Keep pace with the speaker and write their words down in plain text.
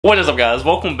What is up, guys?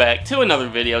 Welcome back to another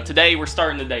video. Today we're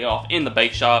starting the day off in the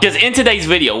bait shop because in today's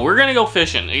video we're gonna go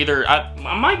fishing. Either I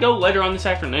might go later on this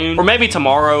afternoon or maybe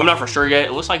tomorrow. I'm not for sure yet.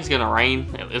 It looks like it's gonna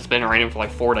rain. It's been raining for like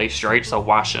 4 days straight, so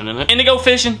why shouldn't it? And to go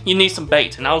fishing you need some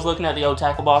baits, and I was looking at the old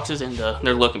tackle boxes and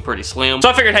they're looking pretty slim, so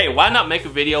I figured, hey, why not make a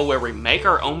video where we make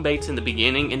our own baits in the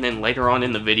beginning and then later on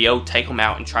in the video take them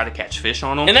out and try to catch fish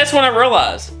on them. And that's when I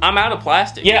realized I'm out of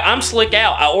plastic. Yeah, I'm slick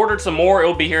out. I ordered some more.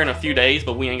 It'll be here in a few days,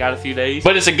 but we ain't got a few days.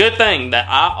 But it's a good thing that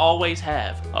I always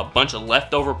have a bunch of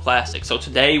leftover plastic. So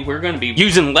today we're going to be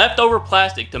using leftover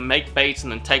plastic to make baits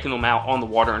and then taking them out on the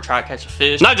water and try to catch a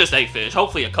fish. Not just a fish,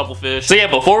 hopefully a couple fish. So yeah,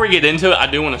 before we get into it, I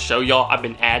do want to show y'all I've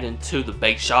been adding to the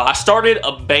bait shop. I started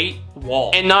a bait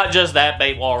wall, and not just that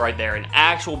bait wall right there, an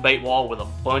actual bait wall with a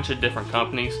bunch of different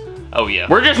companies. Oh yeah,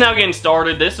 we're just now getting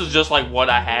started. This is just like what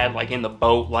I had like in the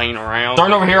boat laying around.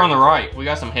 Starting over here on the right, we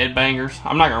got some headbangers.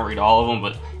 I'm not gonna read all of them,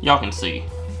 but y'all can see.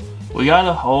 We got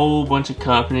a whole bunch of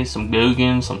companies, some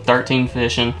Googans, some 13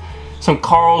 Fishing, some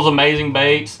Carl's Amazing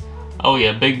Baits. Oh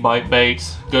yeah, Big Bite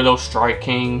Baits, good old Strike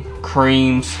King,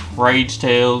 Creams, Rage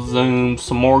Tails, Zooms,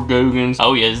 some more Googans.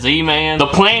 Oh yeah, Z-Man. The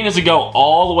plan is to go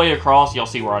all the way across. Y'all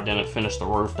see where I didn't finish the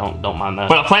roof, don't mind that.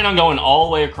 But I plan on going all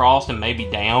the way across and maybe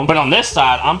down. But on this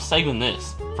side, I'm saving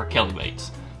this for Kelly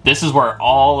Baits. This is where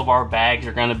all of our bags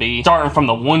are gonna be, starting from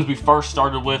the ones we first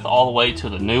started with all the way to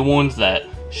the new ones that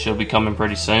should be coming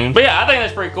pretty soon. But yeah, I think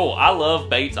that's pretty cool. I love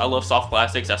baits. I love soft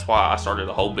plastics. That's why I started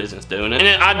a whole business doing it.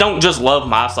 And I don't just love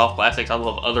my soft plastics. I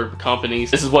love other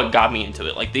companies. This is what got me into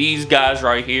it. Like these guys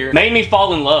right here made me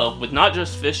fall in love with not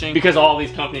just fishing, because all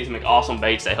these companies make awesome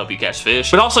baits that help you catch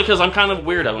fish, but also because I'm kind of a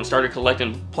weirdo and started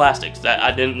collecting plastics that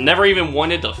I never even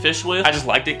wanted to fish with. I just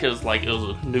liked it because like it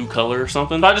was a new color or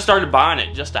something. So I just started buying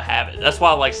it just to have it. That's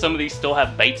why like some of these still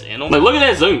have baits in them. Like look at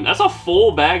that Zoom. That's a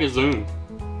full bag of Zoom.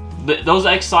 Those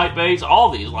X-Sight baits,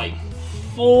 all these, like,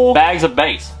 full bags of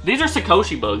baits. These are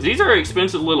Sakoshi bugs. These are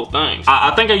expensive little things.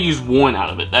 I think I used one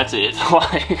out of it. That's it.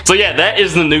 So yeah, that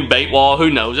is the new bait wall. Who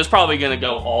knows? It's probably gonna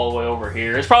go all the way over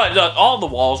here. It's probably, all the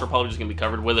walls are probably just gonna be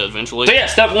covered with it eventually. So yeah,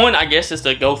 step one, I guess, is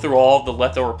to go through all of the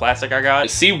leftover plastic I got and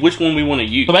see which one we want to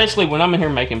use. So basically, when I'm in here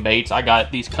making baits, I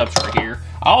got these cups right here.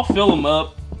 I'll fill them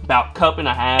up about 1.5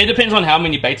 cups. It depends on how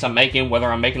many baits I'm making, whether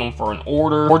I'm making them for an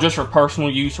order or just for personal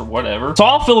use or whatever. So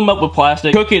I'll fill them up with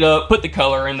plastic, cook it up, put the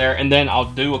color in there, and then I'll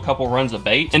do a couple runs of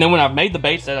bait. And then when I've made the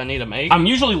baits that I need to make, I'm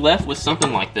usually left with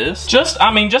something like this. Just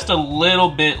a little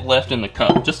bit left in the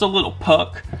cup. Just a little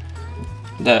puck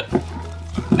that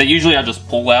usually I just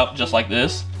pull out just like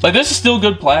this. Like this is still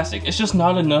good plastic. It's just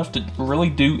not enough to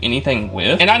really do anything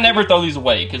with. And I never throw these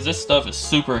away because this stuff is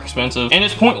super expensive and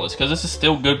it's pointless because this is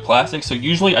still good plastic. So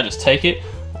usually I just take it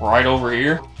right over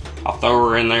here. I'll throw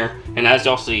her in there. And as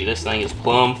y'all see, this thing is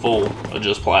plumb full of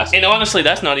just plastic. And honestly,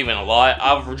 that's not even a lot.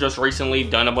 I've just recently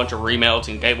done a bunch of remelts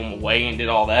and gave them away and did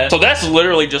all that. So that's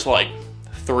literally just like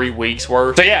 3 weeks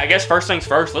worth. So yeah, I guess first things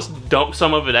first, let's dump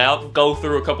some of it out, go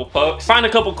through a couple pucks, find a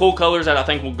couple cool colors that I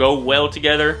think will go well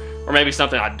together, or maybe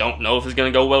something I don't know if it's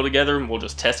gonna go well together, and we'll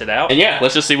just test it out. And yeah,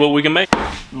 let's just see what we can make.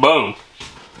 Boom.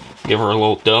 Give her a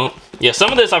little dump. Yeah,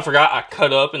 some of this I forgot I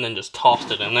cut up and then just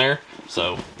tossed it in there.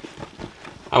 So,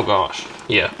 oh gosh,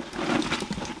 yeah.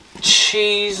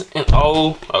 Cheese and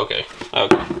oh, okay.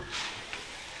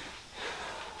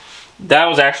 That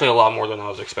was actually a lot more than I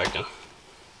was expecting.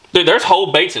 Dude, there's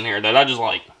whole baits in here that I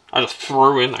just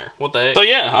threw in there. What the heck? So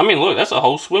yeah, I mean, look, that's a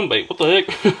whole swim bait. What the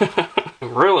heck?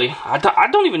 Really, I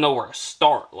don't even know where to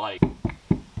start. Like,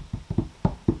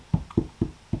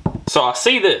 so I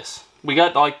see this. We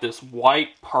got like this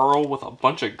white pearl with a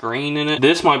bunch of green in it.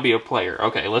 This might be a player.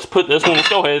 Okay, let's put this one. Let's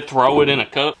go ahead, throw it in a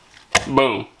cup.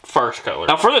 Boom, first color.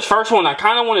 Now for this first one, I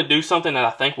kind of want to do something that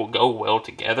I think will go well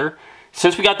together.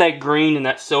 Since we got that green and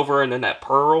that silver and then that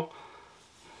pearl.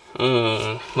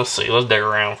 Let's see, let's dig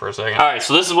around for a second. All right,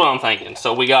 so this is what I'm thinking.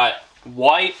 So we got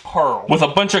white pearl with a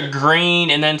bunch of green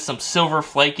and then some silver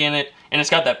flake in it, and it's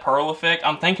got that pearl effect.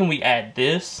 I'm thinking we add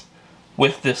this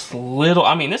with this little,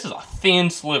 I mean, this is a thin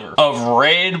sliver of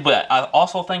red, but I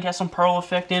also think has some pearl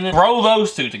effect in it. Throw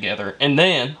those two together, and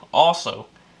then also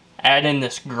add in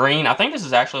this green. I think this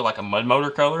is actually like a mud motor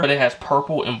color, but it has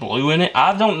purple and blue in it.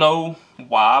 I don't know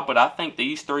why, but I think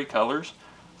these 3 colors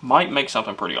might make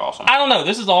something pretty awesome. I don't know.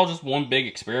 This is all just one big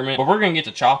experiment, but we're gonna get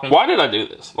to chopping. Why did I do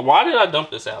this? Why did I dump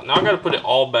this out? Now I gotta put it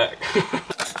all back.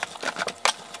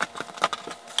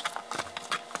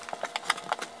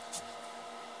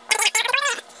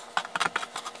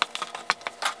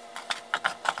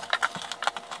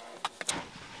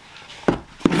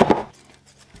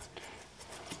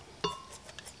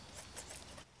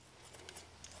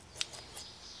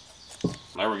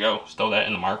 There we go. Just throw that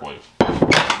in the microwave.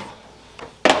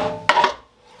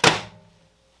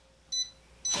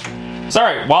 So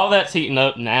alright, while that's heating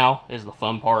up, now is the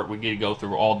fun part. We get to go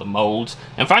through all the molds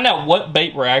and find out what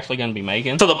bait we're actually going to be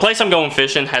making. So the place I'm going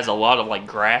fishing has a lot of like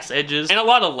grass edges and a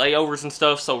lot of layovers and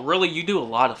stuff, so really you do a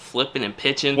lot of flipping and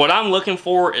pitching. What I'm looking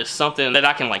for is something that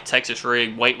I can like Texas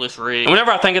rig, weightless rig. And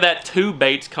whenever I think of that, two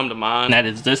baits come to mind. That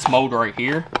is this mold right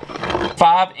here.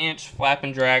 5-inch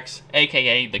Flappin' Drax,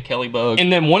 aka the Kelly Bug.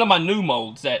 And then one of my new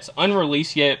molds that's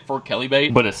unreleased yet for Kelly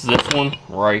bait, but it's this one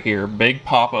right here, Big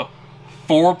Papa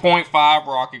 4.5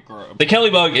 Rocket Grub. The Kelly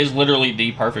Bug is literally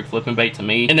the perfect flipping bait to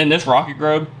me. And then this Rocket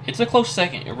Grub, it's a close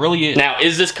second. It really is. Now,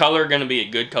 is this color going to be a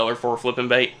good color for a flipping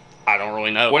bait? I don't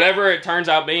really know. Whatever it turns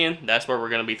out being, that's where we're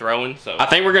going to be throwing. So I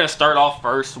think we're going to start off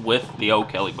first with the old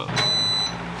Kelly Bug.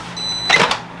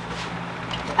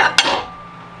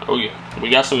 Oh yeah, we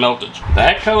got some meltage.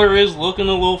 That color is looking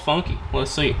a little funky.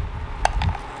 Let's see.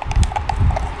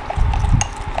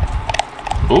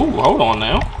 Ooh, hold on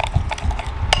now.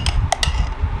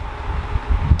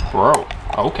 Bro,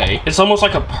 okay. It's almost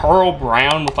like a pearl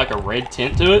brown with like a red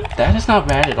tint to it. That is not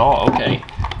bad at all. Okay.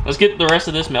 Let's get the rest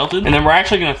of this melted. And then we're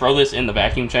actually going to throw this in the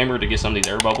vacuum chamber to get some of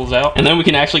these air bubbles out. And then we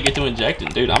can actually get to injecting.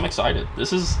 Dude, I'm excited.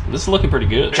 This is looking pretty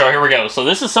good. So here we go. So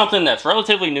this is something that's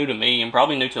relatively new to me and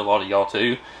probably new to a lot of y'all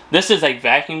too. This is a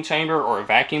vacuum chamber or a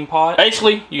vacuum pot.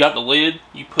 Basically, you got the lid.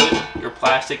 You put your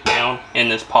plastic down in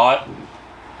this pot.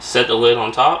 Set the lid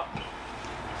on top.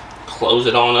 Close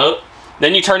it on up.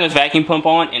 Then you turn this vacuum pump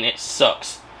on and it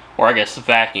sucks, or I guess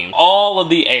vacuum, all of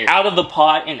the air out of the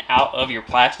pot and out of your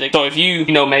plastic. So if you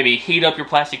know, maybe heat up your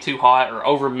plastic too hot or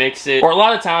over mix it, or a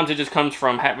lot of times it just comes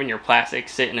from having your plastic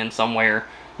sitting in somewhere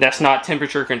that's not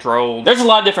temperature controlled. There's a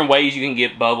lot of different ways you can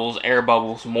get bubbles, air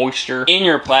bubbles, moisture in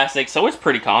your plastic, so it's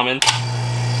pretty common.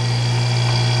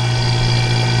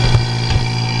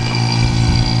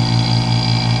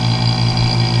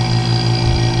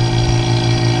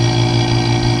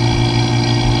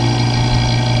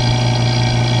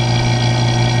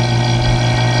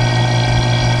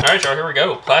 Alright y'all, here we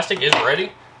go. Plastic is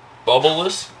ready.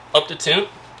 Bubbleless, up to temp.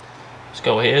 Let's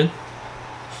go ahead,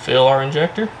 fill our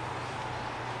injector.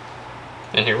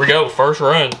 And here we go, first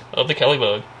run of the Kelly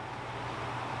Bug.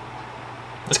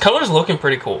 This color's looking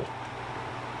pretty cool.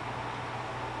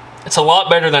 It's a lot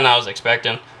better than I was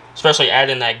expecting. Especially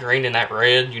adding that green and that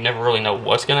red. You never really know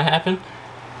what's gonna happen.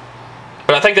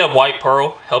 But I think that white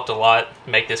pearl helped a lot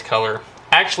make this color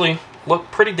actually look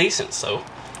pretty decent, so.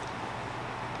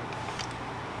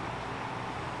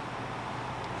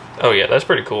 Oh yeah, that's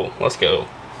pretty cool. Let's go.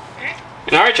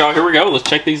 Alright y'all, here we go. Let's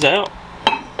check these out.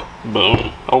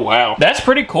 Boom. Oh wow. That's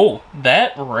pretty cool.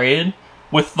 That red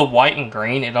with the white and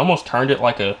green, it almost turned it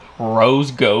like a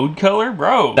rose gold color.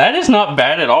 Bro, that is not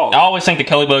bad at all. I always think the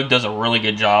Kelly Bug does a really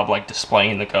good job like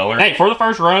displaying the color. Hey, for the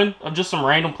first run of just some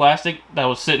random plastic that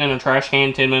was sitting in a trash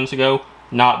can 10 minutes ago,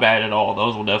 not bad at all.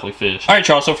 Those will definitely fish. Alright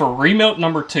y'all, so for remelt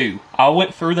number 2, I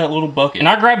went through that little bucket and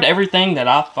I grabbed everything that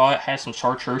I thought had some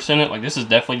chartreuse in it. Like this is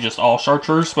definitely just all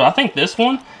chartreuse, but I think this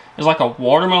one is like a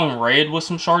watermelon red with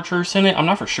some chartreuse in it. I'm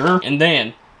not for sure. And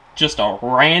then just I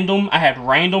had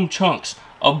random chunks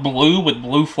of blue with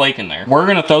blue flake in there. We're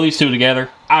gonna throw these two together.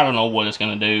 I don't know what it's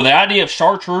gonna do. The idea of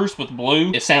chartreuse with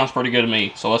blue, it sounds pretty good to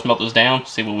me. So let's melt this down,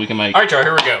 see what we can make. Alright y'all,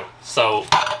 here we go. So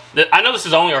I know this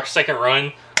is only our second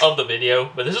run of the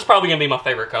video, but this is probably gonna be my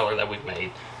favorite color that we've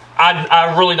made.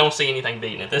 I really don't see anything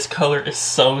beating it. This color is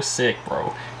so sick,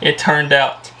 bro. It turned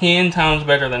out 10 times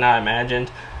better than I imagined.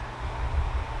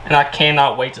 And I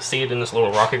cannot wait to see it in this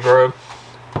little Rocket Grub.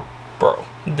 Bro,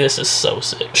 this is so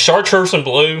sick. Chartreuse and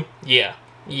blue, yeah,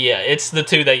 it's the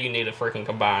two that you need to freaking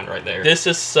combine right there. This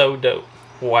is so dope.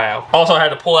 Wow. Also, I had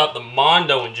to pull out the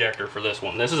Mondo injector for this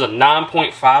one. This is a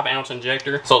 9.5 ounce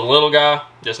injector. So the little guy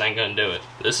just ain't gonna do it.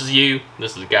 This is you.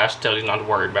 This is the guy I should tell you not to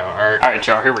worry about. Alright. Alright,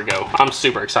 y'all, here we go. I'm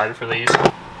super excited for these.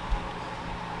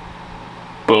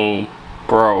 Boom.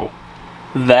 Bro.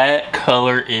 That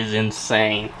color is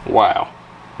insane. Wow.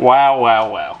 Wow,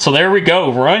 wow, wow. So there we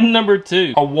go. Run number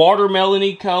 2. A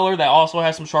watermelon-y color that also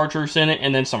has some chartreuse in it,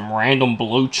 and then some random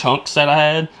blue chunks that I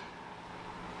had.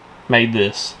 Made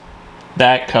this.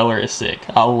 That color is sick.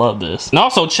 I love this. And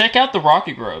also, check out the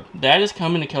Rocket Grub. That is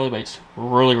coming to Kelly Baits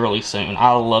really, really soon.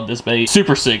 I love this bait.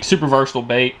 Super sick, super versatile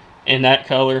bait. In that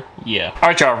color, yeah.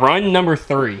 Alright, y'all, run number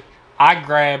 3. I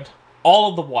grabbed all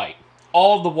of the white.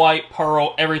 All of the white,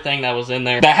 pearl, everything that was in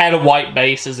there that had a white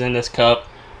base is in this cup.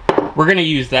 We're going to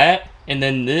use that. And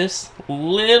then this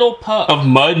little pup of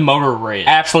Mud Motor Red.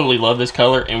 Absolutely love this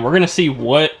color. And we're going to see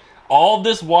what all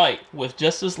this white with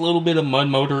just this little bit of Mud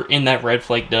Motor in that red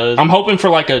flake does. I'm hoping for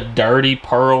like a dirty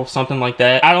pearl, something like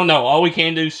that. I don't know. All we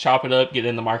can do is chop it up, get it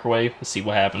in the microwave, and see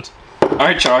what happens.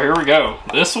 Alright, y'all, here we go.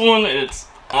 This one,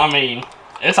 I mean,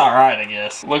 It's all right, I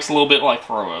guess. Looks a little bit like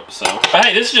throw up, so. But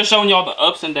hey, this is just showing y'all the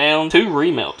ups and downs. 2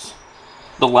 remelts.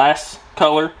 The last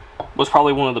color was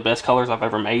probably one of the best colors I've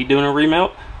ever made doing a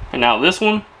remelt. And now this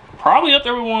one, probably up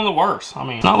there with one of the worst. I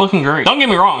mean, not looking great. Don't get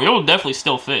me wrong, it'll definitely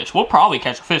still fish. We'll probably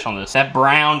catch a fish on this. That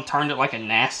brown turned it like a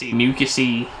nasty,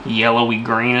 mucusy, yellowy,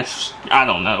 greenish. I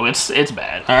don't know, it's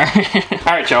bad. All right,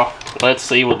 all right, y'all. Let's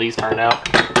see what these turned out.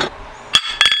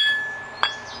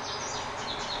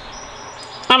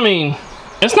 I mean,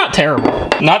 it's not terrible.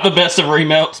 Not the best of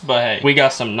remelts, but hey, we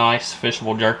got some nice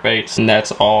fishable jerkbaits, and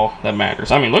that's all that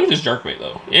matters. I mean, look at this jerkbait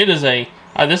though. It is a,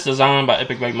 this designed by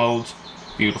Epic Bait Molds.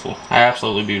 Beautiful,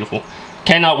 absolutely beautiful.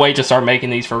 Cannot wait to start making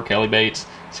these for Kelly baits.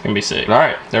 It's gonna be sick. All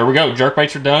right, there we go.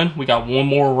 Jerkbaits are done. We got one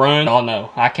more run. Y'all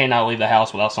know, I cannot leave the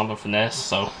house without something finesse,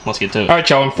 so let's get to it. All right,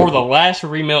 y'all, and for the last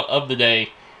remelt of the day,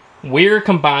 we're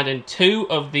combining 2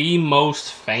 of the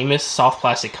most famous soft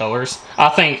plastic colors, I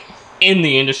think, in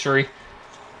the industry.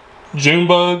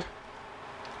 Junebug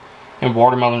and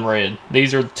Watermelon Red.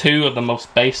 These are 2 of the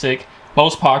most basic,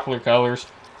 most popular colors.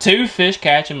 2 fish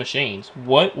catching machines.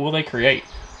 What will they create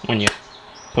when you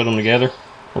put them together?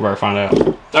 We're about to find out.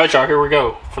 All right, y'all, here we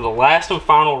go. For the last and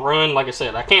final run, like I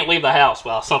said, I can't leave the house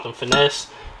without something finesse.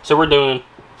 So we're doing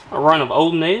a run of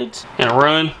Old Neds and a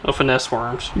run of finesse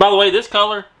worms. By the way, this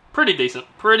color, pretty decent,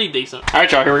 pretty decent. All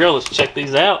right, y'all, here we go. Let's check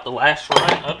these out. The last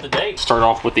run of the day. Start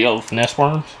off with the old finesse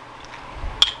worms.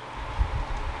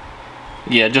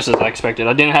 Yeah, just as I expected.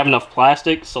 I didn't have enough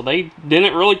plastic, so they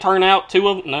didn't really turn out. 2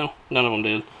 of them, no, none of them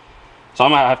did. So I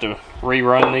might have to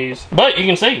rerun these. But you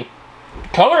can see,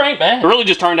 color ain't bad. It really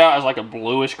just turned out as like a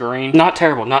bluish green. Not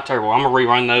terrible, not terrible. I'm gonna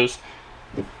rerun those.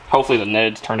 Hopefully the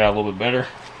Neds turned out a little bit better.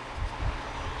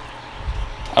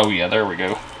 Oh yeah, there we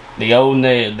go. The old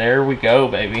Ned, there we go,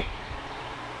 baby.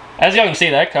 As y'all can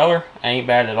see, that color ain't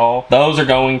bad at all. Those are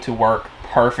going to work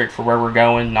perfect for where we're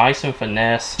going. Nice and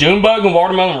finesse. Junebug and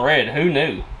Watermelon Red, who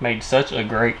knew? Made such a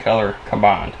great color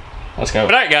combined. Let's go. All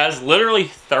right, guys, literally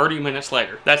 30 minutes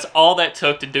later. That's all that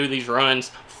took to do these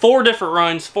runs. 4 different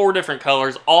runs, 4 different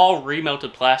colors, all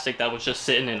remelted plastic that was just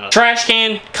sitting in a trash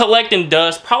can, collecting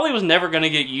dust. Probably was never going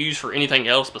to get used for anything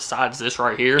else besides this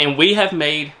right here. And we have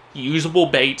made usable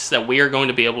baits that we are going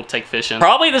to be able to take fishing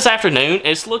probably this afternoon.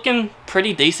 It's looking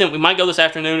pretty decent. We might go this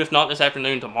afternoon, if not this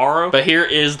afternoon, tomorrow. But here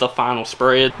is the final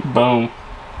spread. Boom.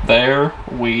 There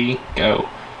we go.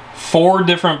 4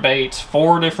 different baits,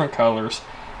 4 different colors.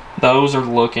 Those are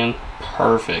looking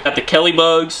perfect. Got the Kelly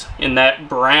bugs in that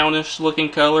brownish looking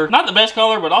color. Not the best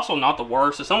color, but also not the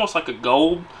worst. It's almost like a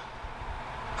gold.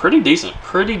 Pretty decent,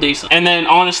 pretty decent. And then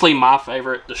honestly, my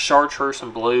favorite, the chartreuse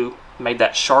and blue. Made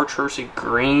that chartreusey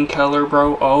green color,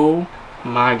 bro. Oh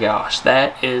my gosh,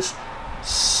 that is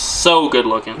so good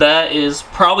looking. That is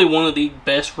probably one of the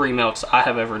best remelts I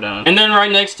have ever done. And then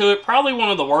right next to it, probably one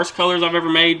of the worst colors I've ever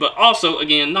made, but also,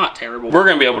 again, not terrible. We're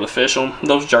gonna be able to fish them.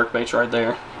 Those jerkbaits right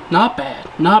there. Not bad,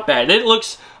 not bad. It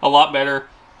looks a lot better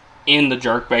in the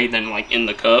jerkbait than like in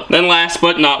the cup. Then last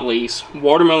but not least,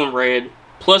 Watermelon Red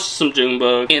plus some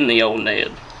Junebug in the old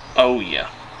Ned. Oh yeah.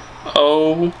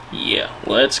 Oh yeah,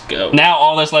 let's go. Now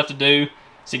all that's left to do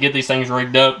is to get these things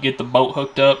rigged up, get the boat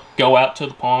hooked up, go out to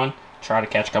the pond, try to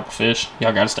catch a couple fish.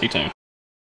 Y'all gotta stay tuned.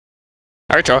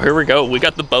 All right, y'all, here we go. We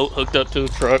got the boat hooked up to the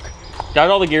truck. Got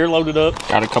all the gear loaded up.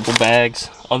 Got a couple bags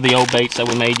of the old baits that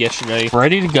we made yesterday.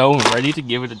 Ready to go and ready to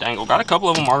give it a dangle. Got a couple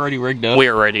of them already rigged up. We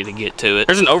are ready to get to it.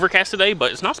 There's an overcast today,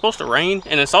 but it's not supposed to rain.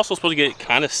 And it's also supposed to get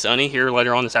kind of sunny here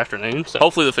later on this afternoon. So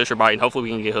hopefully the fish are biting. Hopefully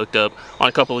we can get hooked up on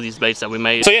a couple of these baits that we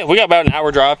made. So yeah, we got about an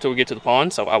hour drive till we get to the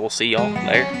pond. So I will see y'all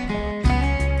there.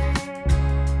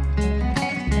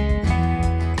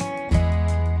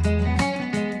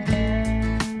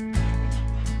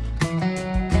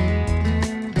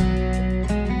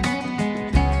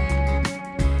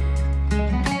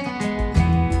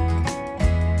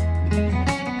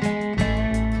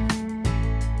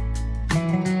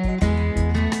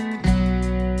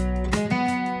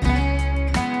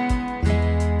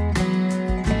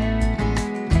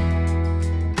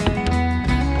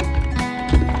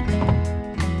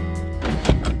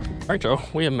 All right, y'all,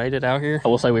 we have made it out here. I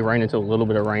will say we ran into a little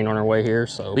bit of rain on our way here,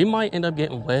 so we might end up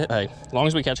getting wet. Hey, as long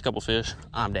as we catch a couple fish,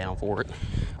 I'm down for it.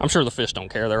 I'm sure the fish don't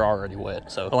care. They're already wet.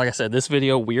 So like I said, this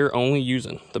video, we're only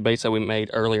using the baits that we made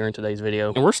earlier in today's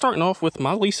video. And we're starting off with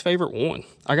my least favorite one.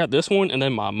 I got this one and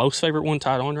then my most favorite one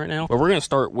tied on right now. But we're going to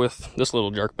start with this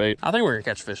little jerk bait. I think we're going to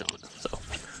catch fish on it. So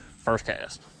first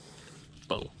cast.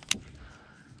 Boom.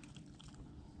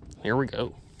 Here we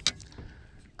go.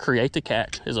 Create the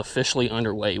catch is officially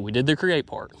underway. We did the create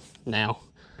part. Now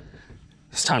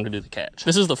it's time to do the catch.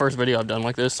 This is the first video I've done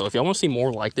like this, so if y'all want to see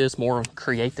more like this, more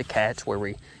create the catch where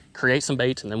we create some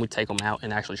baits, and then we take them out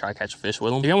and actually try to catch a fish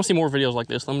with them. If you want to see more videos like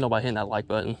this, let me know by hitting that like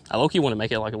button. I low-key want to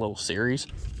make it like a little series.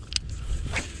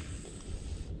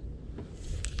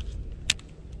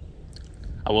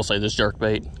 I will say this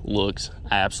jerkbait looks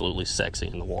absolutely sexy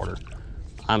in the water.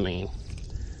 I mean,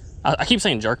 I keep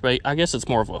saying jerkbait. I guess it's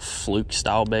more of a fluke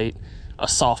style bait, a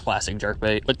soft plastic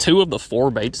jerkbait. But 2 of the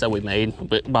 4 baits that we made,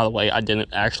 but by the way, I didn't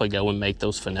actually go and make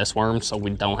those finesse worms, so we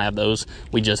don't have those.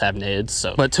 We just have Neds.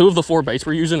 So, but 2 of the 4 baits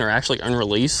we're using are actually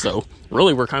unreleased. So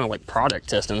really, we're kind of like product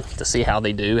testing to see how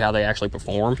they do, how they actually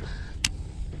perform.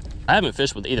 I haven't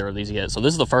fished with either of these yet, so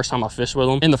this is the first time I fished with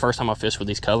them, and the first time I fished with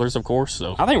these colors, of course.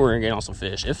 So I think we're gonna get on some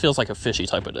fish. It feels like a fishy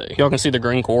type of day. Y'all can see the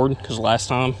green cord, because last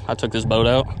time I took this boat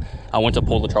out, I went to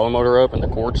pull the trolling motor up and the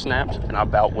cord snapped, and I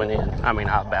about went in. I mean,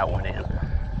 I about went in.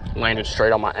 Landed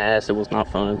straight on my ass. It was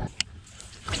not fun.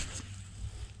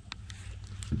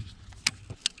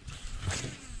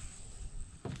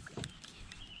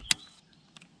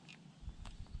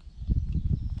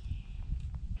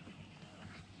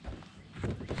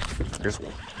 There's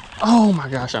one. Oh my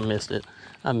gosh, I missed it.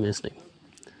 I missed him.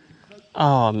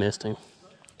 Oh, I missed him.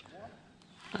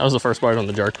 That was the first bite on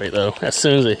the jerkbait though. As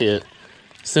soon as it hit,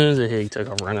 he took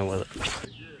off running with it.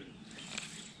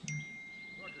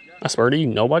 I swear to you,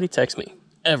 nobody texts me.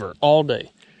 Ever. All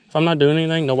day. If I'm not doing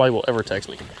anything, nobody will ever text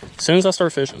me. As soon as I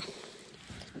start fishing,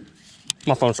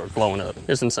 my phone starts blowing up.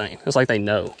 It's insane. It's like they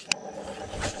know.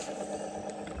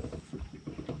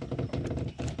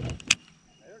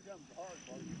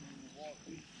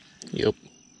 Yep.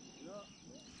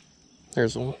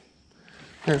 There's one.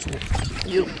 There's one.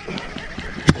 Yep.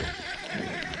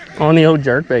 On the old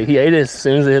jerkbait. He ate it as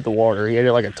soon as it hit the water. He ate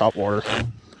it like a top water.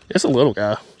 It's a little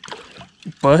guy.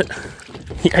 But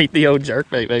he ate the old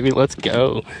jerkbait, baby. Let's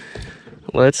go.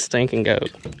 Let's stinking go.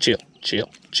 Chill, chill,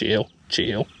 chill,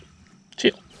 chill,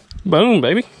 chill. Boom,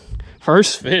 baby.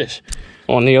 First fish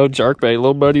on the old jerkbait.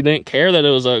 Little buddy didn't care that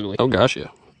it was ugly. Oh, gosh, yeah.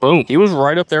 Boom. He was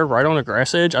right up there, right on the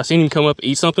grass edge. I seen him come up,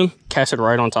 eat something, cast it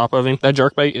right on top of him. That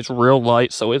jerkbait is real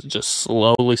light, so it just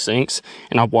slowly sinks.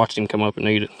 And I watched him come up and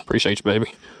eat it. Appreciate you,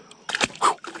 baby.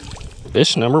 Whew.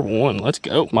 Fish number 1. Let's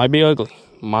go. Might be ugly.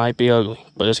 Might be ugly,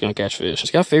 but it's going to catch fish.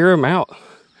 Just got to figure them out.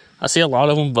 I see a lot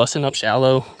of them busting up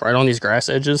shallow right on these grass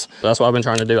edges. So that's what I've been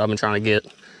trying to do. I've been trying to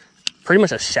get pretty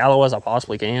much as shallow as I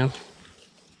possibly can.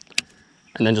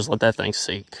 And then just let that thing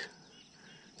sink.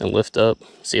 Then lift up,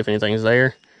 see if anything's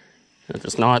there. If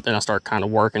it's not, then I start kind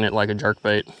of working it like a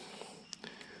jerkbait.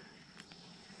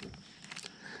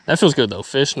 That feels good though.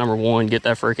 Fish number 1, get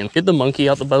the monkey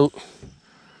out the boat.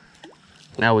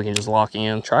 Now we can just lock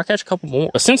in. Try to catch a couple more.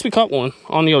 But since we caught one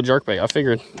on the old jerkbait, I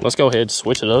figured let's go ahead and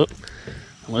switch it up.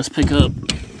 Let's pick up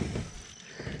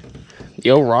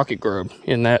the old rocket grub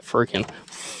in that freaking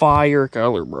fire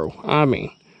color, bro. I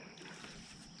mean,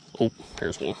 oh,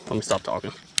 here's one. Let me stop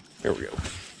talking. Here we go.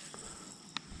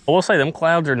 I will say them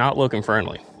clouds are not looking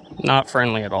friendly. Not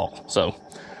friendly at all. So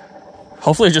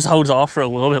hopefully it just holds off for a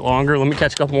little bit longer. Let me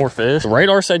catch a couple more fish. The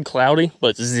radar said cloudy,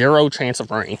 but 0 chance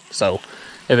of rain. So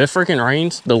if it freaking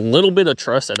rains, the little bit of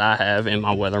trust that I have in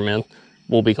my weathermen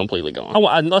will be completely gone.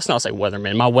 Let's not say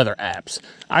weathermen, my weather apps.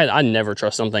 I never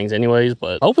trust some things anyways,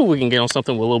 but hopefully we can get on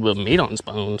something with a little bit of meat on its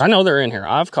bones. I know they're in here.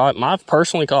 I've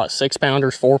personally caught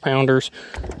 6-pounders, 4-pounders,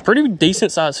 pretty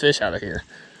decent sized fish out of here.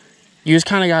 You just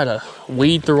kind of got to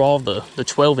weed through all the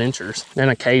 12 inchers. Then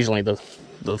occasionally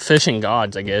the fishing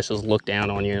gods, I guess, just look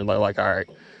down on you and they're like, all right,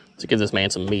 let's give this man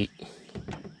some meat.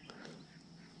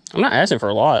 I'm not asking for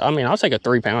a lot. I mean, I'll take a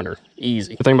 3-pounder,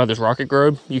 easy. The thing about this rocket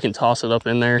grub, you can toss it up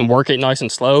in there and work it nice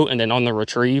and slow, and then on the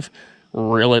retrieve,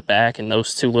 reel it back, and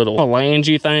those 2 little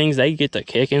phalange things, they get to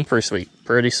kicking. Pretty sweet,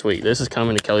 pretty sweet. This is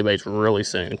coming to Kelly Baits really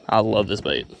soon. I love this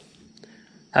bait.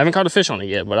 Haven't caught a fish on it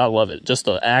yet, but I love it. Just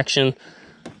the action,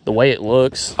 the way it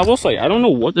looks. I will say, I don't know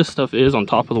what this stuff is on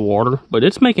top of the water, but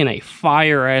it's making a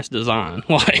fire-ass design.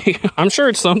 Like, I'm sure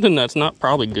it's something that's not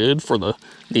probably good for the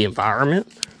environment.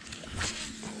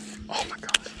 Oh my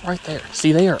gosh, right there.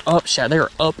 See, they are up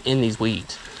in these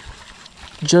weeds.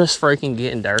 Just freaking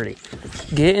getting dirty.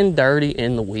 Getting dirty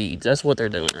in the weeds. That's what they're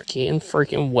doing. They're getting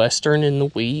freaking Western in the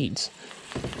weeds.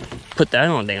 Put that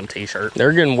on a damn t-shirt.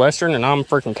 They're getting Western and I'm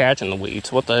freaking catching the weeds.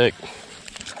 What the heck?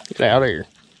 Get out of here.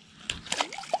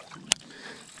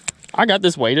 I got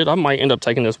this weighted. I might end up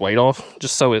taking this weight off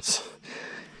just so it's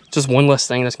just one less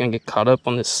thing that's gonna get caught up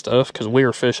on this stuff, because we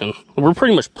are fishing. We're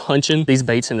pretty much punching these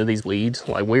baits into these weeds.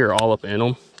 Like, we are all up in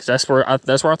them, because that's where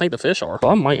I think the fish are. So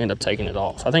I might end up taking it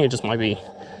off. I think it just might be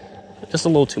just a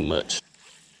little too much.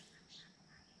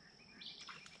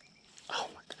 Oh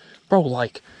my God. Bro,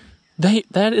 like,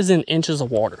 that is in inches of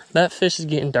water. That fish is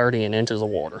getting dirty in inches of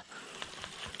water.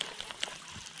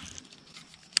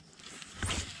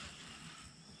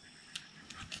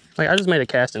 Like, I just made a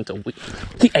cast into weed.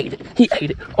 He ate it. He ate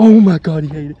it. Oh my God,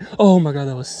 he ate it. Oh my God,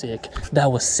 that was sick.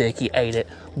 That was sick. He ate it.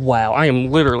 Wow. I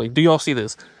am literally, do y'all see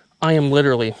this? I am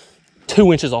literally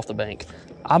 2 inches off the bank.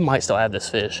 I might still have this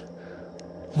fish.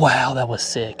 Wow, that was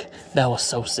sick. That was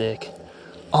so sick.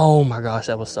 Oh my gosh,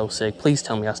 that was so sick. Please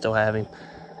tell me I still have him.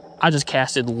 I just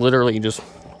casted literally just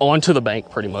onto the bank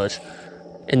pretty much.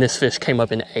 And this fish came up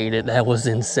and ate it. That was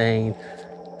insane.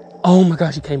 Oh my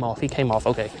gosh, he came off. He came off.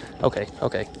 Okay.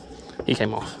 He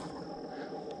came off.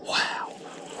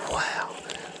 Wow.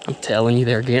 I'm telling you,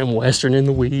 they're getting western in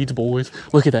the weeds, boys.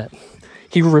 Look at that.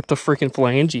 He ripped a freaking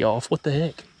flange off. What the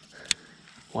heck?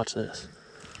 Watch this.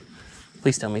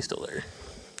 Please tell me he's still there.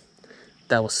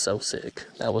 That was so sick.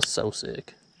 That was so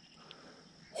sick.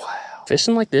 Wow.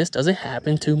 Fishing like this doesn't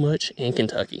happen too much in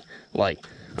Kentucky. Like,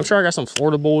 I'm sure I got some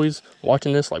Florida boys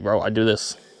watching this. Like, bro, I do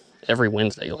this every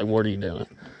Wednesday. Like, what are you doing?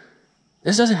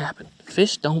 This doesn't happen.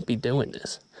 Fish don't be doing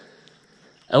this.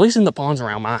 At least in the ponds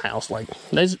around my house. Like,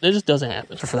 it just doesn't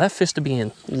happen. So for that fish to be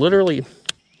in literally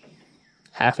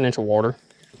half an inch of water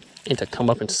and to come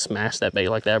up and smash that bait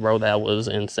like that, bro, that was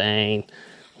insane.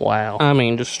 Wow. I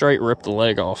mean, just straight rip the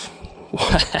leg off.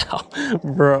 Wow,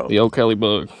 bro. The old Kelly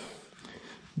bug.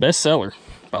 Best seller,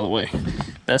 by the way.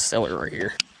 Best seller right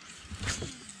here.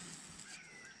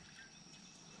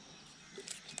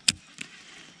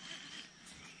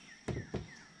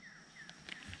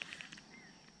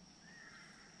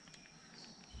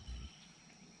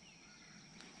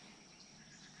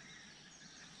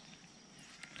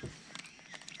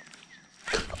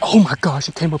 Oh my gosh,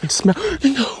 he came up and smelled.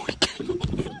 No,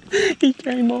 he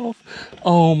came off.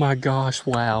 Oh my gosh,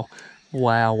 wow.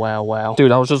 Wow.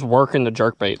 Dude, I was just working the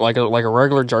jerkbait, like a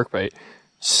regular jerkbait.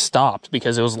 Stopped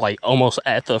because it was like almost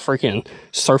at the freaking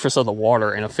surface of the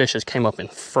water, and a fish just came up and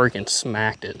freaking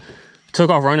smacked it. Took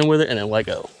off running with it and then let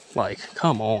go. Like,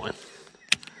 come on.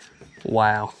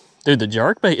 Wow. Dude, the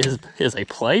jerkbait is a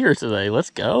player today.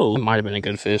 Let's go. It might have been a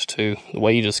good fish too. The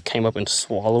way he just came up and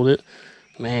swallowed it.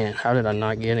 Man, how did I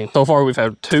not get him? So far, we've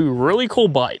had 2 really cool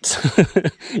bites.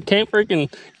 Can't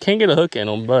get a hook in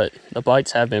them, but the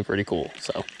bites have been pretty cool,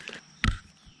 so.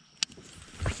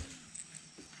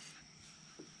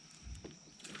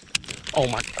 Oh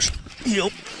my gosh.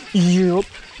 Yep.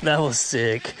 That was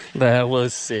sick. That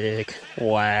was sick.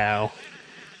 Wow.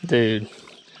 Dude.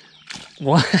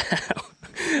 Wow.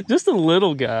 Just a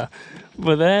little guy,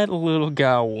 but that little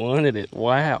guy wanted it.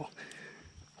 Wow.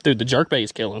 Dude, the jerkbait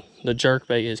is killing. The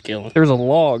jerkbait is killing. There's a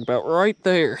log about right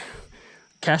there.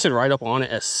 Casted right up on it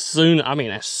as soon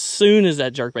as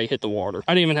that jerkbait hit the water.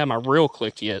 I didn't even have my reel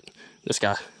clicked yet. This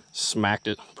guy smacked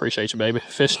it. Appreciate you, baby.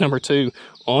 Fish number 2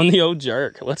 on the old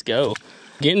jerk. Let's go.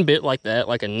 Getting bit like that,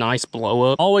 like a nice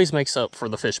blow up, always makes up for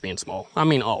the fish being small. I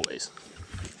mean, always.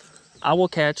 I will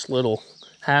catch little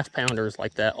half-pounders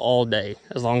like that all day,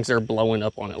 as long as they're blowing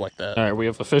up on it like that. All right, we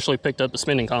have officially picked up the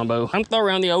spinning combo. I'm throwing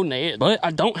around the old Ned, but I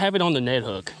don't have it on the Ned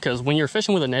hook, because when you're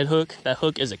fishing with a Ned hook, that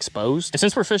hook is exposed. And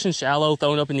since we're fishing shallow,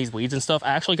 throwing up in these weeds and stuff, I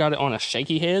actually got it on a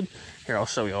shaky head. Here, I'll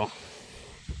show y'all.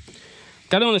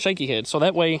 Got it on a shaky head, so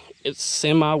that way it's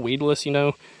semi-weedless, you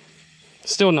know.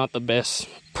 Still not the best.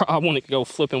 I wouldn't go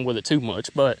flipping with it too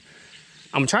much, but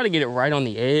I'm trying to get it right on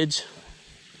the edge.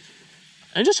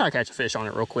 And just try to catch a fish on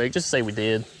it real quick, just to say we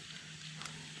did.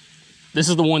 This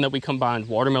is the one that we combined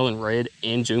watermelon red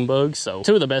and June bug, so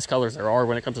 2 of the best colors there are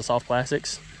when it comes to soft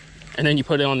plastics. And then you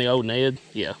put it on the old Ned,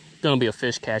 yeah, gonna be a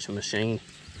fish catching machine.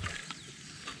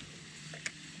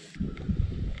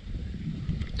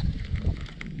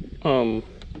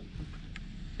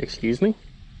 Excuse me?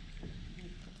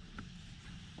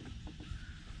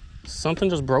 Something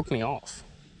just broke me off.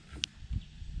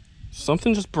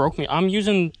 Something just broke me. I'm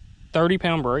using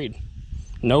 30-pound braid,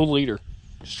 no leader,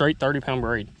 straight 30-pound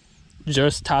braid.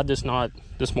 Just tied this knot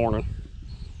this morning.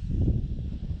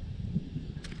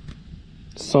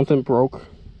 Something broke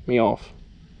me off,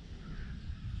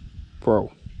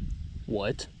 bro.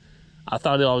 What? I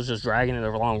thought that I was just dragging it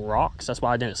over long rocks. That's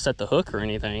why I didn't set the hook or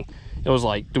anything. It was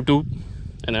like doop doop,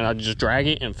 and then I just drag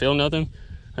it and feel nothing,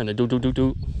 and then doop doop doop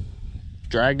doop.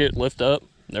 Dragged it, lift up.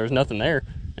 There was nothing there,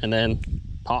 and then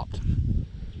popped.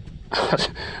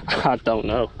 I don't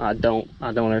know. I don't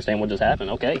understand what just happened.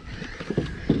 Okay.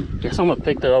 Guess I'm gonna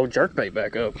pick the old jerkbait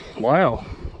back up. Wow,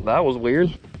 that was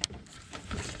weird.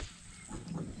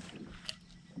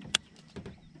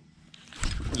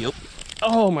 Yep.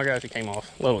 Oh my gosh, it came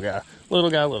off. Little guy.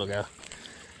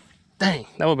 Dang,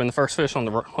 that would have been the first fish on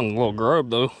the little grub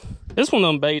though. This one of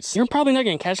them baits, you're probably not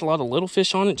gonna catch a lot of little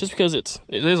fish on it just because it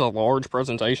is a large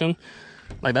presentation.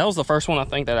 Like, that was the first one I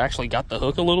think that actually got the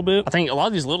hook a little bit. I think a lot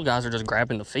of these little guys are just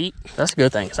grabbing the feet. That's a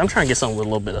good thing, because I'm trying to get something with a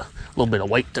little bit of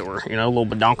weight to her, you know, a little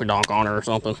bit donk on her or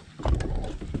something.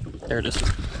 There it is.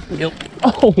 Yep.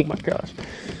 Oh my gosh.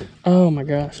 Oh my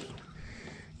gosh.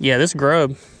 Yeah, this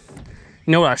grub, you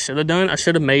know what I should have done? I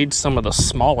should have made some of the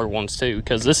smaller ones too,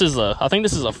 because this is I think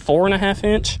this is a 4.5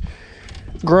 inch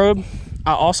grub.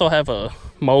 I also have a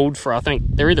mold for, I think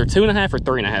they're either 2.5 or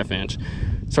 3.5 inch.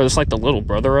 So it's like the little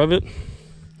brother of it.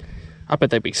 I bet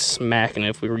they'd be smacking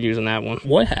if we were using that one.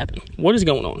 What happened? What is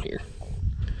going on here?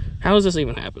 How does this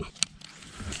even happen?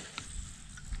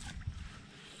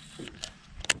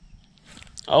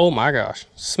 Oh my gosh,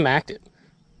 smacked it.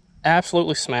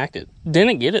 Absolutely smacked it.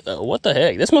 Didn't get it though. What the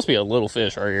heck? This must be a little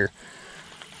fish right here.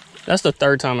 That's the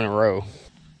 3rd time in a row.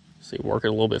 See, work it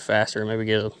a little bit faster, maybe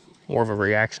get more of a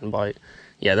reaction bite.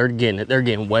 Yeah, they're getting it. They're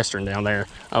getting Western down there.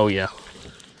 Oh yeah.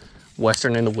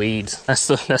 Western in the weeds. That's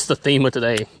the theme of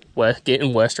today.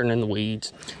 Getting Western in the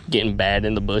weeds, getting bad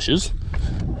in the bushes,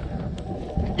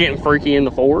 getting freaky in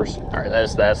the forest. All right,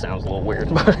 that sounds a little weird.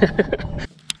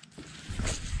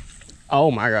 Oh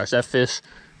my gosh, that fish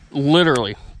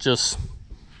literally just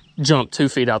jumped 2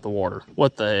 feet out the water.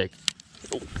 What the heck?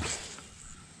 Oh.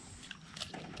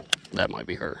 That might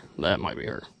be her. That might be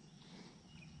her.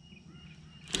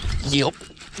 Yep.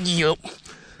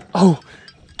 Oh,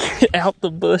 get out the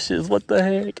bushes. What the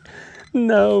heck?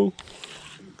 No.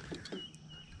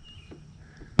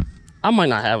 I might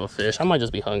not have a fish. I might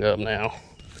just be hung up now.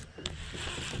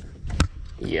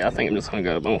 Yeah, I think I'm just hung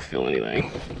up. I don't feel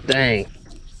anything. Dang.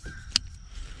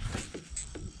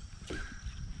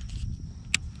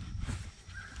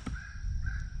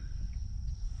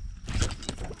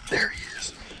 There he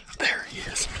is. There he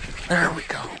is. There we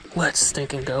go. Let's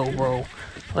stinking go, bro.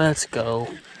 Let's go.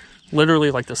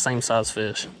 Literally like the same size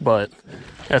fish, but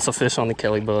that's a fish on the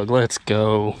Kelly bug. Let's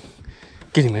go.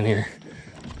 Get him in here.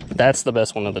 That's the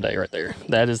best one of the day right there.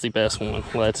 That is the best one.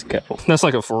 Let's go. That's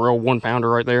like a for real 1 pounder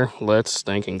right there. Let's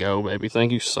stink and go, baby.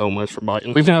 Thank you so much for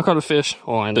biting. We've now caught a fish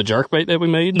on the jerkbait that we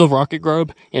made, the rocket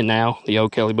grub, and now the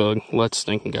old Kelly bug. Let's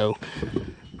stink and go.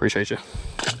 Appreciate you.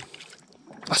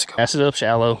 Let's go. Cast it up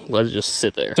shallow. Let it just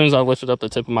sit there. As soon as I lifted up the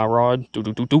tip of my rod,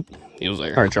 doop, he was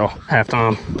there. All right, y'all.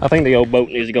 Halftime. I think the old boat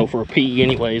needs to go for a pee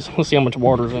anyways. Let's see how much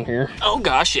water's in here. Oh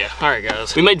gosh, yeah. All right,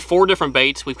 guys. We made 4 different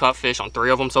baits. We've caught fish on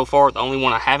 3 of them so far. The only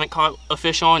one I haven't caught a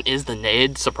fish on is the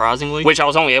Ned, surprisingly, which I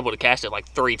was only able to cast it like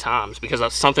 3 times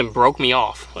because something broke me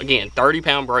off. Again,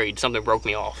 30-pound braid, something broke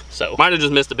me off. So might have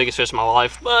just missed the biggest fish of my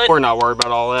life, but we're not worried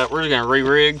about all that. We're just gonna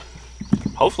re-rig.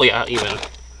 Hopefully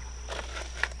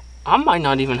I might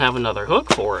not even have another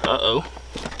hook for it. Uh-oh.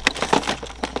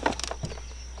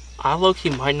 I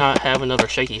low-key might not have another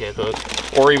shaky head hook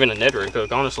or even a Ned rig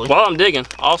hook, honestly. While I'm digging,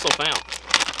 I also found,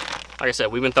 like I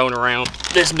said, we've been throwing around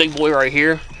this big boy right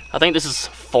here. I think this is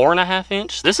 4.5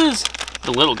 inch. This is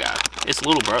the little guy. It's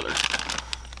little brother.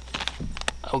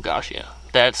 Oh gosh, yeah.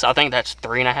 I think that's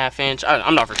 3.5 inch.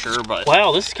 I'm not for sure, but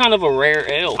wow, this is kind of a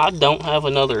rare L. I don't have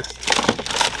another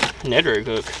Ned rig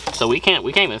hook, so we can't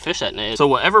even fish that Ned. So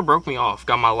whatever broke me off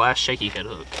got my last shaky head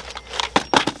hook.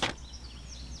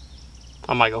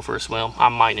 I might go for a swim. I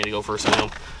might need to go for a swim.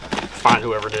 Find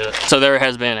whoever did it. So there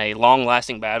has been a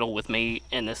long-lasting battle with me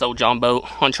and this old John boat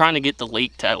on trying to get the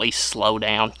leak to at least slow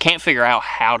down. Can't figure out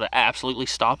how to absolutely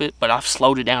stop it, but I've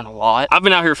slowed it down a lot. I've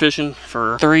been out here fishing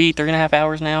for 3.5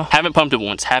 hours now. Haven't pumped it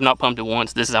once. Have not pumped it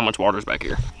once. This is how much water's back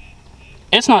here.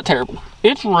 It's not terrible.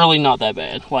 It's really not that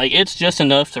bad. Like, it's just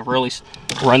enough to really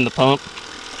run the pump.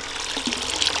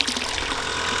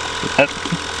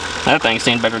 That thing's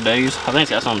seen better days. I think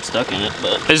it's got something stuck in it,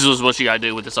 but this is what you gotta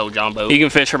do with this old John boat. You can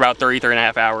fish for about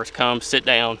 3.5 hours. Come, sit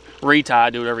down,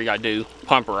 retie, do whatever you gotta do,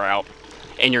 pump her out,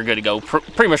 and you're good to go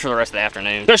pretty much for the rest of the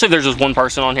afternoon. Especially if there's just one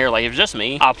person on here. Like, if it's just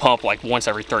me, I pump like once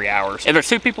every 3 hours. If there's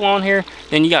 2 people on here,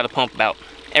 then you gotta pump about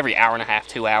every hour and a half,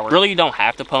 2 hours. Really, you don't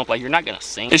have to pump. Like, you're not gonna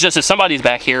sink. It's just if somebody's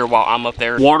back here while I'm up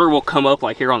there, water will come up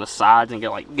like here on the sides and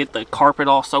get the carpet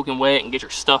all soaking wet and get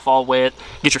your stuff all wet,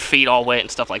 get your feet all wet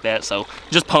and stuff like that. So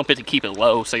just pump it to keep it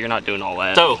low so you're not doing all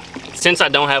that. So since I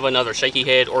don't have another shaky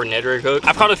head or Ned rig hook,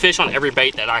 I've caught a fish on every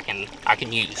bait that I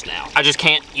can use now. I just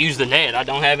can't use the Ned. I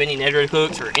don't have any Ned rig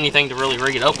hooks or anything to really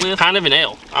rig it up with. Kind of an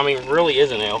L. I mean, really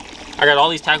is an L. I got all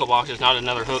these tackle boxes, not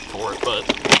another hook for it,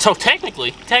 but so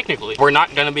technically, we're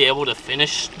not gonna be able to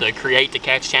finish the Create to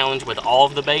Catch challenge with all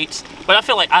of the baits, but I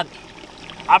feel like I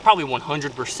probably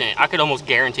 100%, I could almost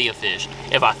guarantee a fish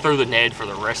if I threw the Ned for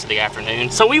the rest of the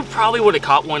afternoon. So we probably would have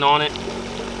caught one on it.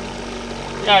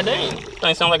 God dang,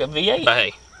 doesn't sound like a V8. But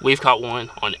hey, we've caught one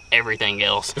on everything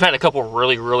else. We've had a couple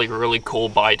really cool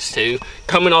bites too.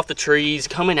 Coming off the trees,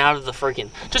 coming out of the freaking,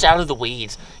 just out of the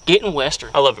weeds, getting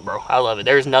western. I love it, bro. I love it.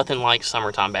 There's nothing like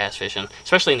summertime bass fishing,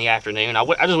 especially in the afternoon. I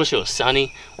just wish it was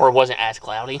sunny or it wasn't as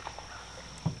cloudy.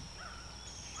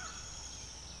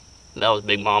 That was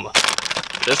Big Mama.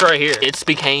 This right here, it's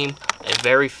became a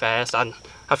very fast, I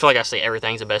feel like I say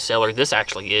everything's a bestseller. This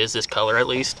actually is, this color at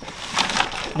least.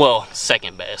 Well,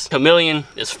 second best. Chameleon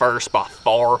is first by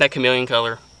far. That chameleon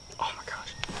color, oh my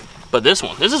gosh. But this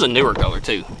one, this is a newer color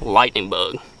too, lightning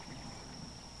bug.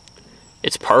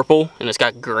 It's purple and it's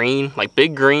got green, like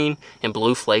big green and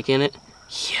blue flake in it.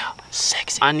 Yeah,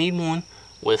 sexy. I need one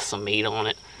with some meat on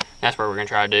it. That's what we're gonna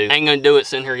try to do. I ain't gonna do it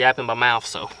sitting here yapping my mouth,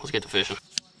 so let's get to fishing.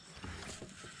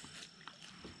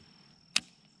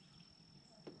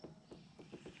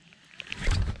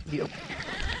 Yep.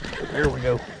 There we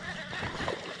go.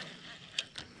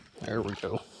 There we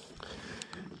go.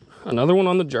 Another one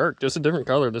on the jerk, just a different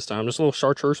color this time. Just a little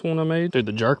chartreuse one I made. Dude,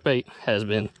 the jerk bait has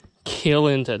been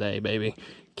killing today, baby.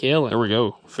 Killing. There we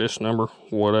go. Fish number,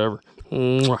 whatever.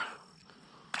 Mwah.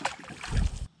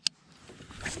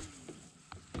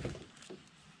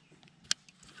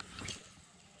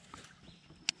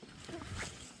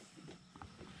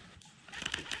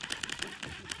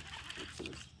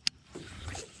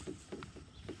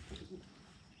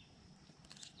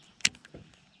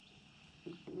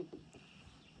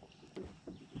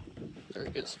 There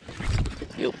he is.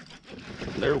 Yep.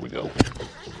 There we go.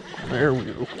 There we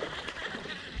go.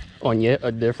 On yet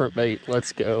a different bait.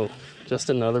 Let's go. Just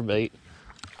another bait.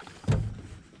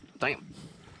 Damn.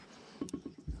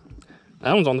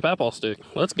 That one's on the papaw stick.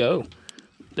 Let's go.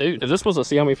 Dude, if this was a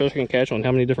see how many fish I can catch on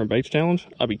how many different baits challenge,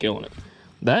 I'd be killing it.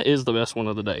 That is the best one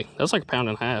of the day. That's like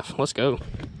 1.5 pounds. Let's go.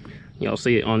 Y'all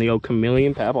see it on the old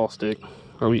chameleon papaw stick.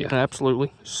 Oh yeah,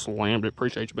 absolutely slammed it.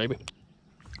 Appreciate you, baby.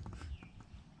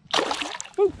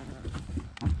 Woo.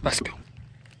 Let's go.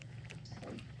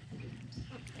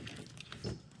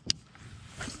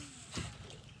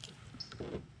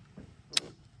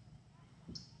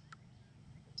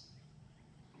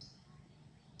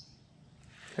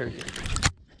 There you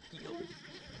go.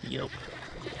 Yep.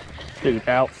 Dude,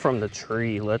 out from the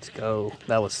tree. Let's go.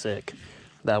 That was sick.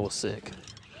 That was sick.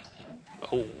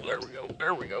 Oh, there we go.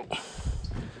 There we go.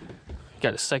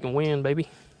 Got a second wind, baby.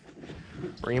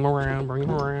 Bring him around. Bring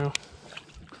him around.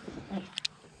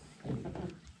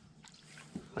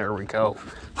 There we go.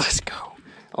 Let's go.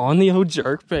 On the old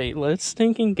jerk bait. Let's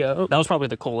stinking go. That was probably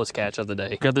the coolest catch of the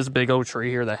day. Got this big old tree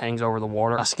here that hangs over the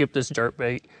water. I skipped this jerk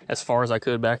bait as far as I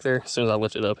could back there. As soon as I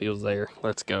lifted up, he was there.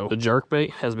 Let's go. The jerk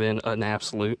bait has been an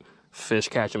absolute fish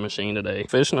catching machine today.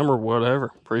 Fish number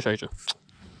whatever. Appreciate you.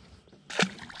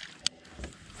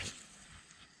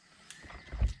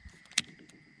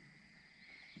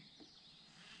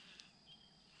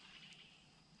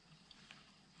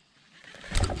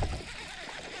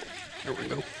 There we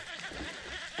go.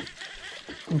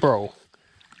 Bro,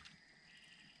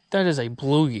 that is a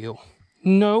bluegill.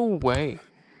 No way.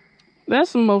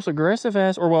 That's the most aggressive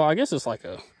ass, or well, I guess it's like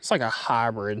a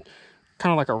hybrid,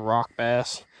 kind of like a rock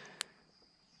bass.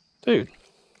 Dude,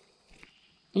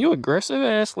 you aggressive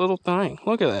ass little thing.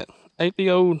 Look at that. Ate the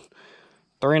old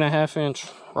 3.5 inch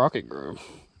rocket grub.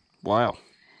 Wow.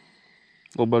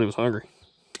 Little buddy was hungry.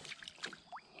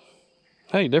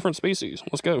 Hey, different species.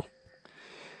 Let's go.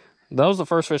 That was the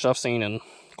first fish I've seen in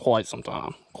quite some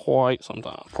time. Quite some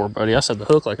time. Poor buddy, I said the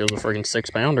hook like it was a freaking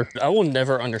 6-pounder. I will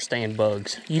never understand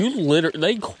bugs.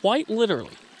 They quite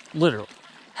literally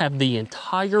have the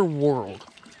entire world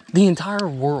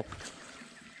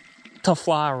to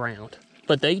fly around.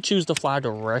 But they choose to fly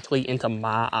directly into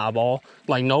my eyeball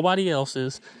like nobody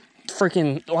else's.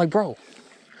 Freaking, like, bro,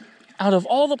 out of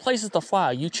all the places to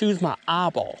fly, you choose my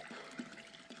eyeball.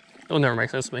 It will never make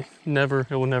sense to me. Never,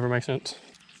 it will never make sense.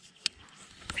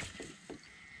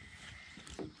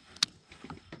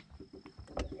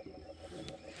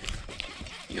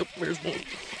 Yep, there's one.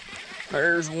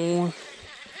 There's one.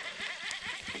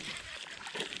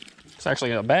 It's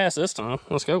actually a bass this time.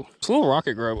 Let's go. It's a little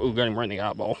rocket grub. Ooh, got him right in the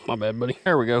eyeball. My bad, buddy.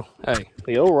 There we go. Hey,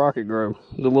 the old rocket grub.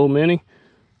 The little mini.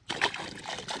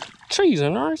 Cheese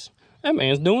and rice. That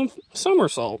man's doing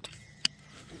somersault.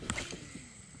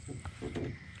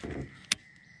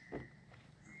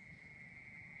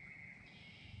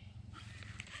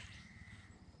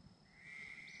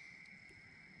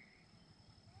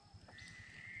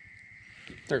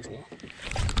 There's one.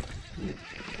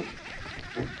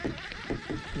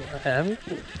 Do I have it?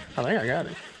 I think I got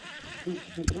it.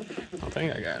 I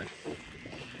think I got it.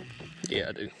 Yeah,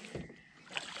 I do.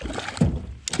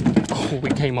 Oh, we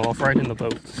came off right in the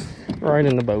boat. Right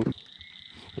in the boat.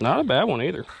 Not a bad one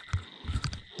either.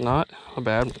 Not a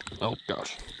bad one. Oh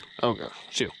gosh. Oh gosh.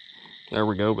 Shoot. There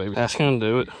we go, baby. That's gonna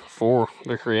do it for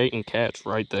the Create and Catch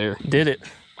right there. Did it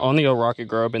on the old Rocket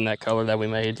Grub in that color that we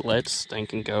made. Let's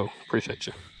stinking go. Appreciate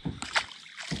you.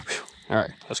 Whew. All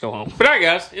right, let's go home. But all right,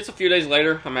 guys, it's a few days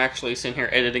later. I'm actually sitting here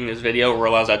editing this video.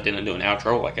 Realized I didn't do an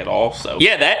outro, like, at all. So,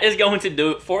 yeah, that is going to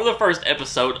do it for the first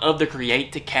episode of the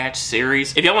Create to Catch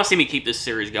series. If y'all want to see me keep this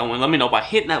series going, let me know by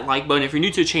hitting that like button. If you're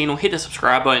new to the channel, hit the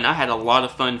subscribe button. I had a lot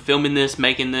of fun filming this,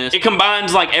 making this. It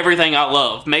combines, like, everything I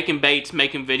love. Making baits,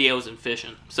 making videos, and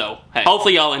fishing. So, hey,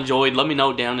 hopefully y'all enjoyed. Let me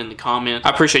know down in the comments. I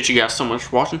appreciate you guys so much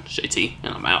for watching. JT,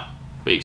 and I'm out.